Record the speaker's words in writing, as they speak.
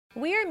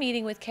We are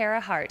meeting with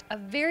Kara Hart, a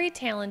very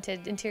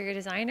talented interior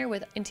designer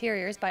with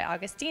Interiors by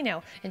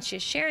Agostino, and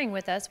she's sharing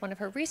with us one of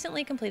her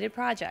recently completed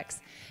projects.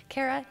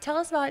 Kara, tell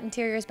us about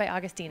Interiors by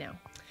Agostino.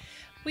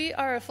 We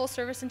are a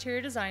full-service interior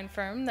design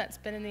firm that's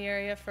been in the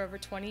area for over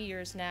 20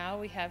 years now.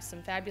 We have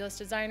some fabulous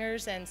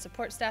designers and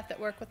support staff that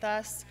work with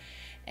us,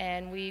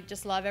 and we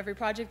just love every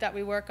project that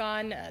we work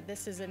on.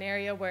 This is an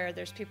area where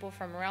there's people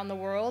from around the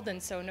world,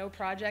 and so no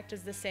project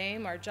is the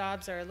same. Our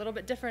jobs are a little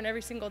bit different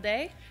every single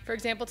day. For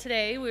example,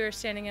 today we were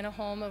standing in a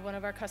home of one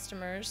of our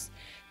customers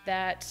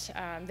that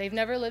they've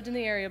never lived in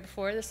the area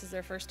before. This is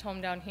their first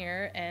home down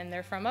here, and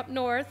they're from up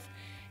north.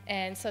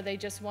 And so they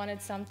just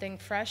wanted something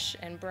fresh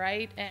and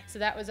bright. And so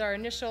that was our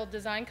initial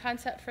design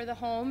concept for the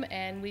home,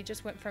 and we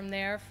just went from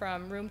there,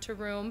 from room to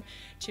room,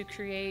 to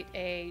create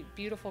a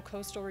beautiful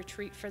coastal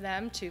retreat for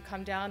them to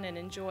come down and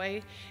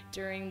enjoy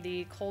during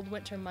the cold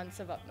winter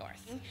months of up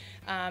north.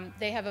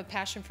 They have a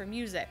passion for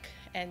music,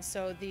 and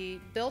so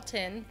the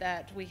built-in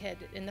that we had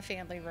in the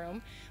family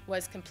room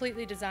was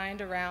completely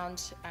designed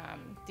around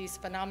these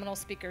phenomenal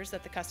speakers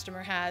that the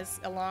customer has,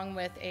 along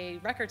with a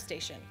record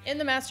station. In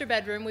the master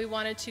bedroom, we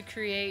wanted to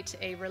create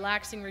a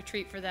relaxing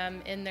retreat for them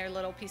in their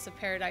little piece of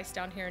paradise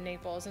down here in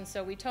Naples. And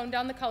so we toned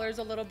down the colors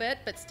a little bit,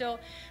 but still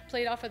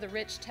played off of the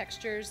rich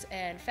textures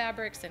and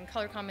fabrics and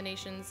color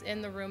combinations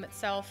in the room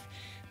itself.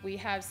 We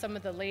have some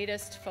of the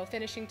latest faux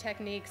finishing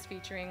techniques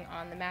featuring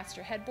on the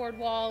master headboard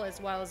wall,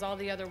 as well as all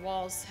the other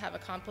walls have a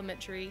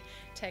complementary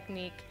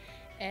technique,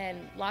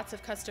 and lots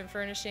of custom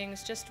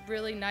furnishings, just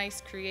really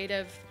nice,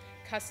 creative,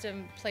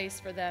 custom place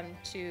for them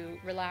to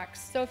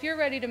relax. So if you're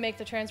ready to make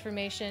the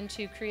transformation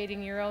to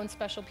creating your own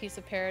special piece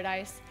of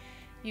paradise,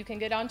 you can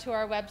get onto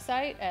our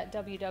website at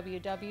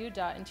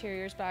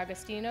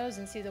www.interiorsbyagostino's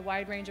and see the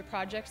wide range of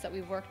projects that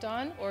we've worked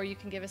on, or you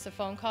can give us a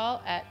phone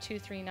call at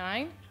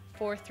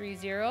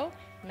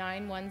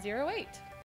 239-430-9108.